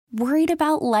Worried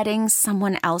about letting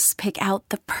someone else pick out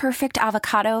the perfect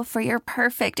avocado for your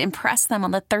perfect impress them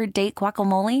on the third date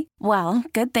guacamole? Well,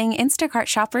 good thing Instacart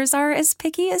shoppers are as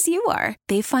picky as you are.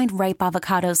 They find ripe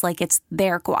avocados like it's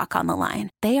their guac on the line.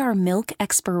 They are milk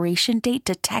expiration date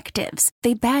detectives.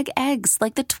 They bag eggs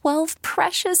like the 12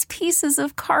 precious pieces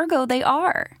of cargo they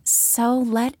are. So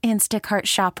let Instacart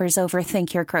shoppers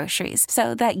overthink your groceries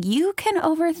so that you can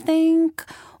overthink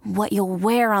what you'll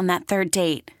wear on that third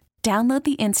date. Download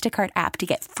the Instacart app to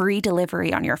get free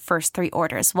delivery on your first 3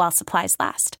 orders while supplies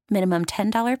last. Minimum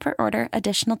 $10 per order.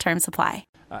 Additional terms apply.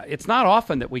 It's not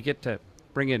often that we get to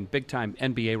bring in big-time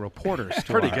NBA reporters.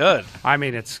 Pretty good. I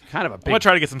mean, it's kind of a big... I'm going to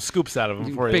try to get some scoops out of him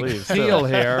before he leaves. Big deal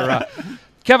here.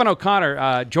 Kevin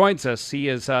O'Connor joins us. He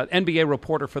is an NBA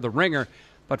reporter for The Ringer,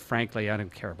 but frankly, I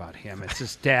don't care about him. It's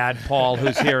his dad, Paul,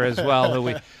 who's here as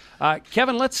well.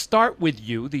 Kevin, let's start with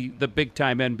you, the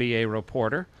big-time NBA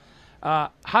reporter.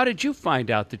 How did you find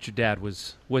out that your dad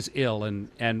was ill,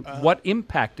 and what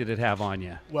impact did it have on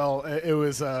you? Well, it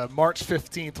was March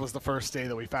 15th was the first day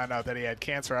that we found out that he had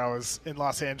cancer. I was in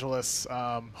Los Angeles,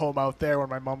 home out there when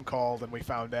my mom called, and we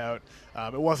found out.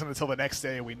 It wasn't until the next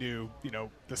day we knew,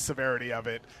 the severity of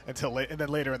it. And then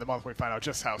later in the month we found out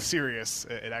just how serious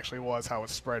it actually was, how it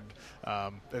spread.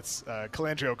 It's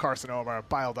cholangiocarcinoma,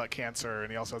 bile duct cancer, and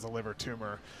he also has a liver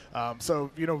tumor. So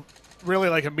really,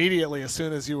 like immediately as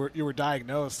soon as you were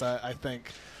diagnosed, I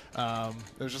think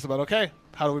it was just about, okay,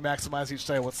 how do we maximize each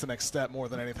day? What's the next step more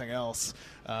than anything else?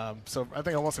 So I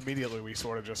think almost immediately we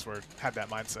sort of just had that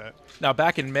mindset. Now,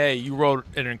 back in May, you wrote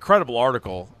an incredible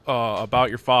article about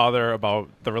your father, about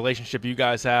the relationship you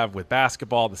guys have with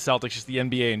basketball, the Celtics, just the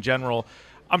NBA in general.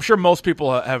 I'm sure most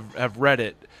people have read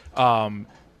it, and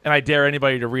I dare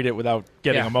anybody to read it without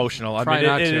getting emotional. I mean,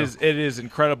 it is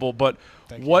incredible. But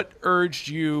what urged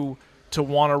you to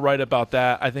want to write about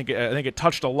that? I think it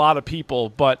touched a lot of people,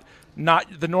 but not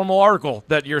the normal article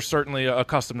that you're certainly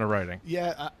accustomed to writing.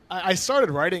 Yeah, I started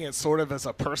writing it sort of as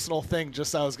a personal thing,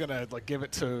 just I was going to give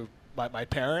it to my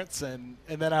parents, and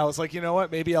then I was like, you know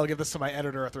what, maybe I'll give this to my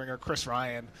editor at The Ringer, Chris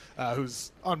Ryan,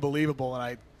 who's unbelievable, and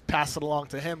I passed it along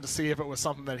to him to see if it was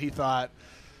something that he thought,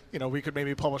 we could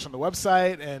maybe publish on the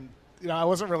website, and I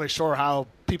wasn't really sure how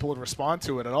people would respond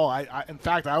to it at all. In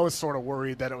fact, I was sort of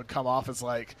worried that it would come off as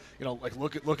like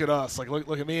look at us,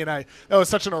 look at me, and that was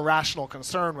such an irrational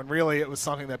concern when really it was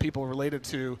something that people related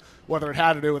to, whether it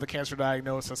had to do with a cancer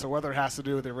diagnosis or whether it has to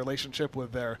do with their relationship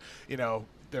with their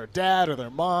dad or their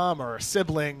mom or a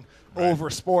sibling over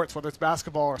sports, whether it's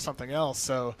basketball or something else.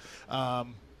 So I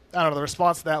don't know. The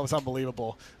response to that was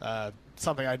unbelievable.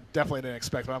 Something I definitely didn't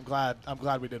expect, but I'm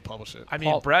glad we did publish it. I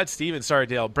mean, Brad Stevens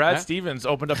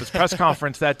opened up his press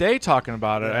conference that day talking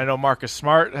about it. I know Marcus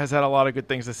Smart has had a lot of good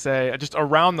things to say just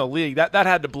around the league. That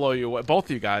had to blow you away, both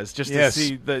of you guys, just to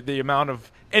see the amount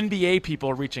of NBA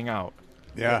people reaching out.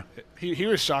 Yeah. He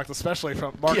was shocked, especially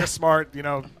from Marcus Smart,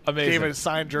 amazing. Gave a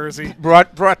signed jersey.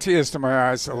 Brought tears to my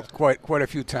eyes quite a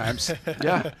few times.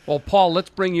 Yeah. Well, Paul, let's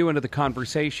bring you into the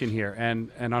conversation here.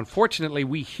 And unfortunately,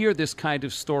 we hear this kind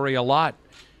of story a lot.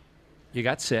 You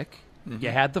got sick. Mm-hmm. You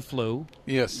had the flu.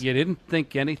 Yes. You didn't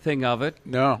think anything of it.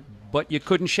 No. But you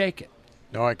couldn't shake it.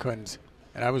 No, I couldn't.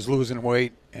 And I was losing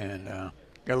weight and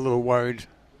got a little worried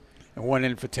and went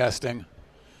in for testing.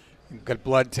 Got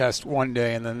blood test one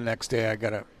day, and then the next day I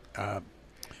got a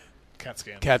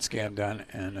CAT scan done,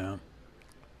 and it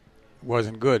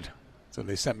wasn't good. So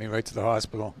they sent me right to the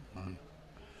hospital.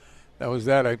 That was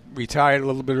that. I retired a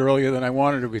little bit earlier than I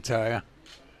wanted to retire,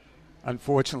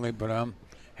 unfortunately, but I'm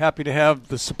happy to have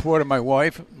the support of my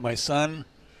wife, my son,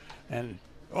 and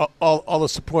all the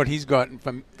support he's gotten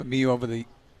from me over the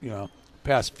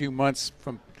past few months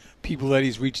from people that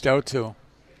he's reached out to.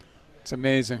 It's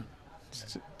amazing.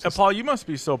 Paul, you must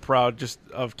be so proud just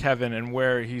of Kevin and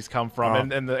where he's come from.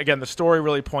 And again, the story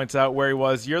really points out where he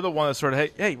was. You're the one that sort of,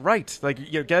 hey, right,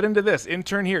 get into this,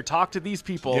 intern here, talk to these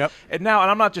people. Yep. And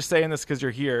I'm not just saying this because you're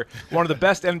here, one of the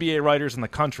best NBA writers in the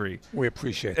country. We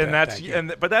appreciate that.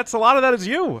 And but that's a lot of that is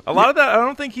you. A lot of that, I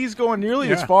don't think he's going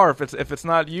nearly as far if it's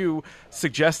not you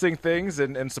suggesting things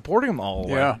and supporting them all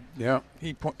the way. Yeah.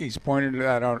 He's pointed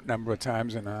that out a number of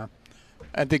times, and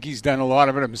I think he's done a lot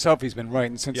of it himself. He's been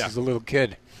writing since he was a little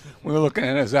kid. We were looking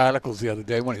at his articles the other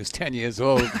day when he was 10 years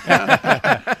old.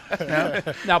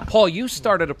 Now, Paul, you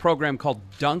started a program called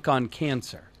Dunk on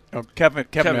Cancer. Oh, Kevin,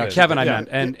 I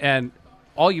meant. And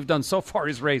all you've done so far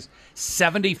is raise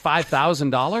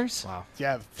 $75,000? Wow.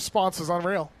 Yeah, the response was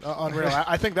unreal.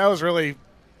 I think that was really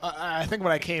I think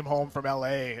when I came home from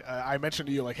L.A., I mentioned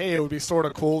to you, hey, it would be sort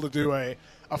of cool to do a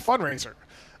fundraiser.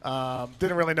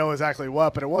 Didn't really know exactly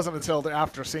what, but it wasn't until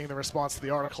after seeing the response to the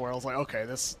article where I was like, okay,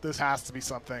 this has to be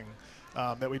something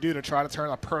that we do to try to turn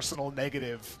a personal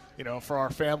negative, for our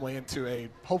family into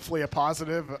hopefully a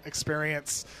positive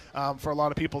experience for a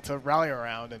lot of people to rally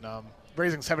around. And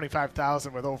raising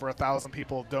 $75,000 with over 1,000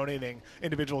 people donating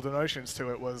individual donations to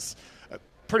it was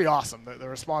pretty awesome. The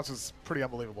response was pretty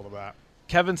unbelievable to that.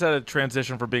 Kevin's had a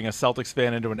transition from being a Celtics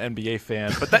fan into an NBA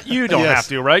fan, but that you don't Yes. have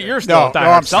to, right? You're still a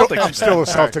I'm Celtics fan. I'm still a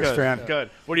Celtics Good, fan. Good.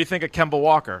 What do you think of Kemba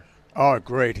Walker? Oh,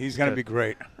 great. He's going to be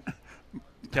great.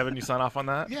 Kevin, you sign off on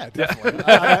that? Yeah, definitely.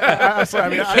 I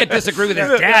Can't disagree with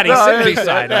his dad. He's sitting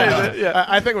beside him.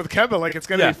 I think with Kemba, it's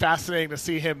going to Yeah. be fascinating to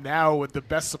see him now with the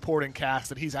best supporting cast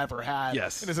that he's ever had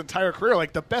Yes. in his entire career.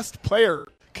 The best player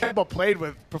Kemba played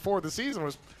with before the season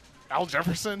was Al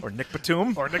Jefferson Or Nick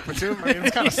Batum?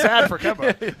 It's kind of sad for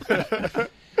Kemba.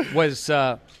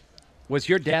 Was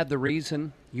your dad the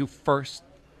reason you first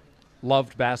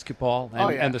loved basketball and, Oh,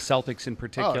 yeah. and the Celtics in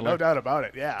particular? Oh, no doubt about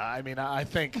it. Yeah. I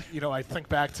think, I think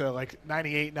back to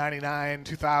 98, 99,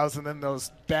 2000, then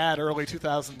those bad early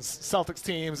 2000s Celtics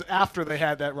teams after they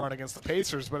had that run against the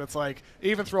Pacers. But it's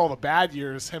even through all the bad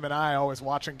years, him and I always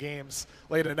watching games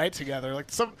late at night together.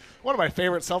 One of my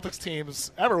favorite Celtics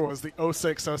teams ever was the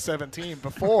 06-07 team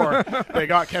before they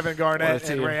got Kevin Garnett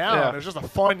and Ray Allen. Yeah. It was just a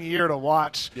fun year to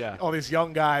watch Yeah. all these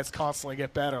young guys constantly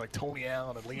get better, like Tony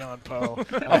Allen and Leon Poe.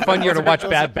 A fun year to watch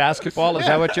bad basketball? Is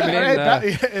that what you mean?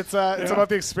 It's about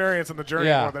the experience and the journey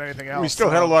Yeah. more than anything else. We still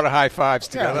had a lot of high fives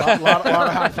Yeah, together. a lot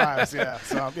of high fives. Yeah,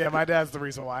 so my dad's the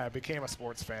reason why I became a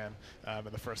sports fan in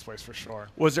the first place, for sure.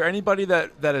 Was there anybody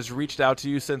that has reached out to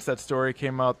you since that story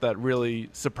came out that really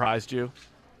surprised you?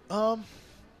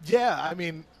 Yeah,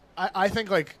 I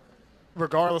think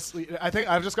regardless, I think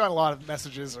I've just gotten a lot of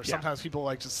messages, or sometimes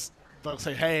people they'll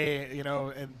say, hey,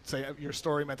 and say your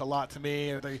story meant a lot to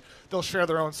me, or they'll share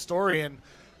their own story, and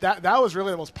that was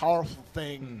really the most powerful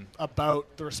thing about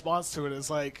the response to it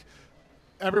is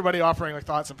everybody offering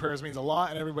thoughts and prayers means a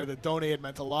lot, and everybody that donated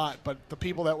meant a lot. But the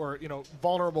people that were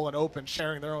vulnerable and open,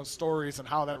 sharing their own stories and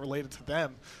how that related to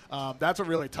them, that's what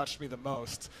really touched me the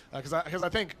most. Because I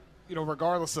think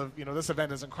regardless of this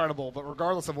event is incredible, but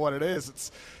regardless of what it is,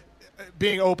 it's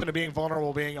being open and being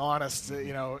vulnerable, being honest,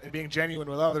 and being genuine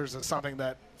with others is something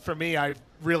that for me I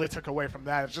really took away from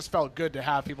that. It just felt good to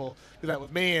have people do that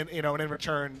with me, and and in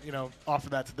return, offer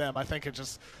that to them. I think it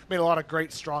just made a lot of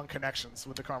great, strong connections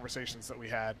with the conversations that we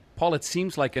had. Paul, it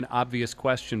seems like an obvious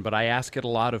question, but I ask it a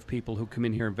lot of people who come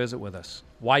in here and visit with us.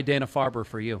 Why Dana-Farber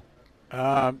for you?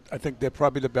 I think they're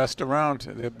probably the best around.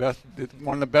 They're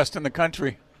one of the best in the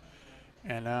country.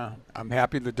 And I'm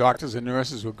happy the doctors and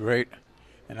nurses were great.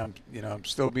 And I'm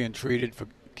still being treated for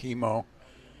chemo.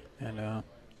 And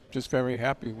just very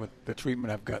happy with the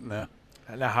treatment I've gotten there.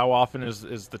 Now, how often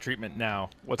is the treatment now?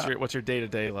 What's your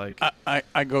day-to-day like?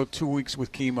 I go 2 weeks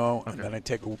with chemo, and then I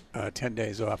take 10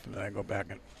 days off, and then I go back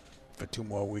for 2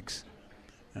 more weeks.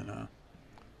 And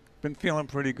been feeling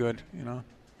pretty good,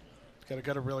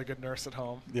 Got a really good nurse at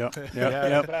home. Yep.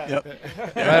 Right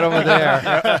over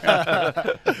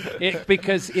there.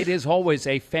 Because it is always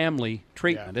a family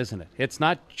treatment, isn't it? It's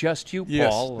not just you,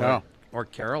 Yes, Paul, no. or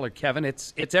Carol, or Kevin.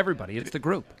 It's everybody. It's the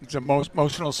group. It's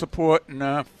emotional support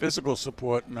and physical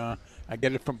support, and I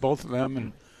get it from both of them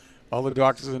and all the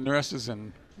doctors and nurses,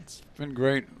 and it's been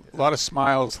great. A lot of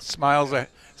smiles.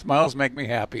 Smiles make me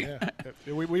happy. Yeah.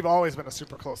 We've always been a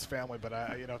super close family, but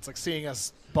it's seeing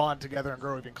us bond together and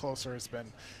grow even closer has been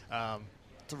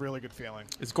it's a really good feeling.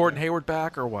 Is Gordon Hayward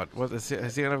back or what? Has he going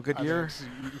to have a good year?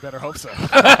 You better hope so.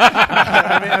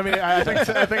 I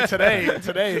think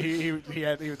today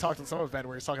he talked in some event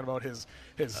where he's talking about his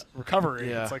recovery.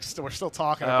 Yeah. It's we're still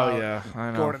talking about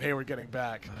I know. Gordon Hayward getting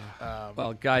back.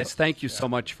 Well, guys, thank you so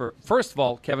much for, first of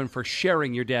all, Kevin, for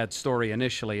sharing your dad's story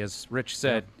initially. As Rich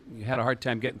said, you had a hard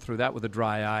time getting through that with a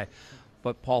dry eye.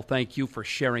 But, Paul, thank you for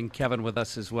sharing Kevin with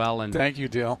us as well. And Thank you,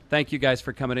 Dale. thank you guys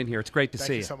for coming in here. It's great to see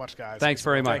Thank you so much, guys. Thanks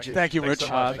very much. Thank you, Rich.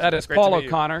 That is Great Paul to meet you.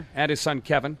 O'Connor and his son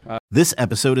Kevin. This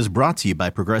episode is brought to you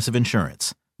by Progressive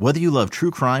Insurance. Whether you love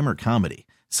true crime or comedy,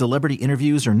 celebrity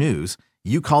interviews or news,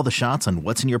 you call the shots on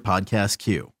what's in your podcast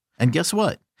queue. And guess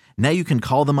what? Now you can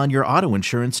call them on your auto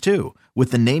insurance too with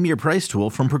the Name Your Price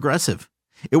tool from Progressive.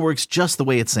 It works just the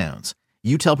way it sounds.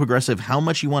 You tell Progressive how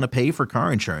much you want to pay for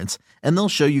car insurance, and they'll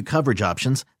show you coverage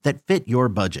options that fit your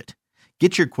budget.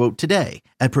 Get your quote today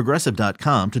at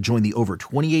Progressive.com to join the over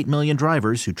 28 million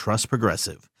drivers who trust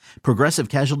Progressive. Progressive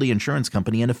Casualty Insurance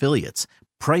Company and Affiliates.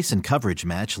 Price and coverage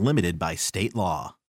match limited by state law.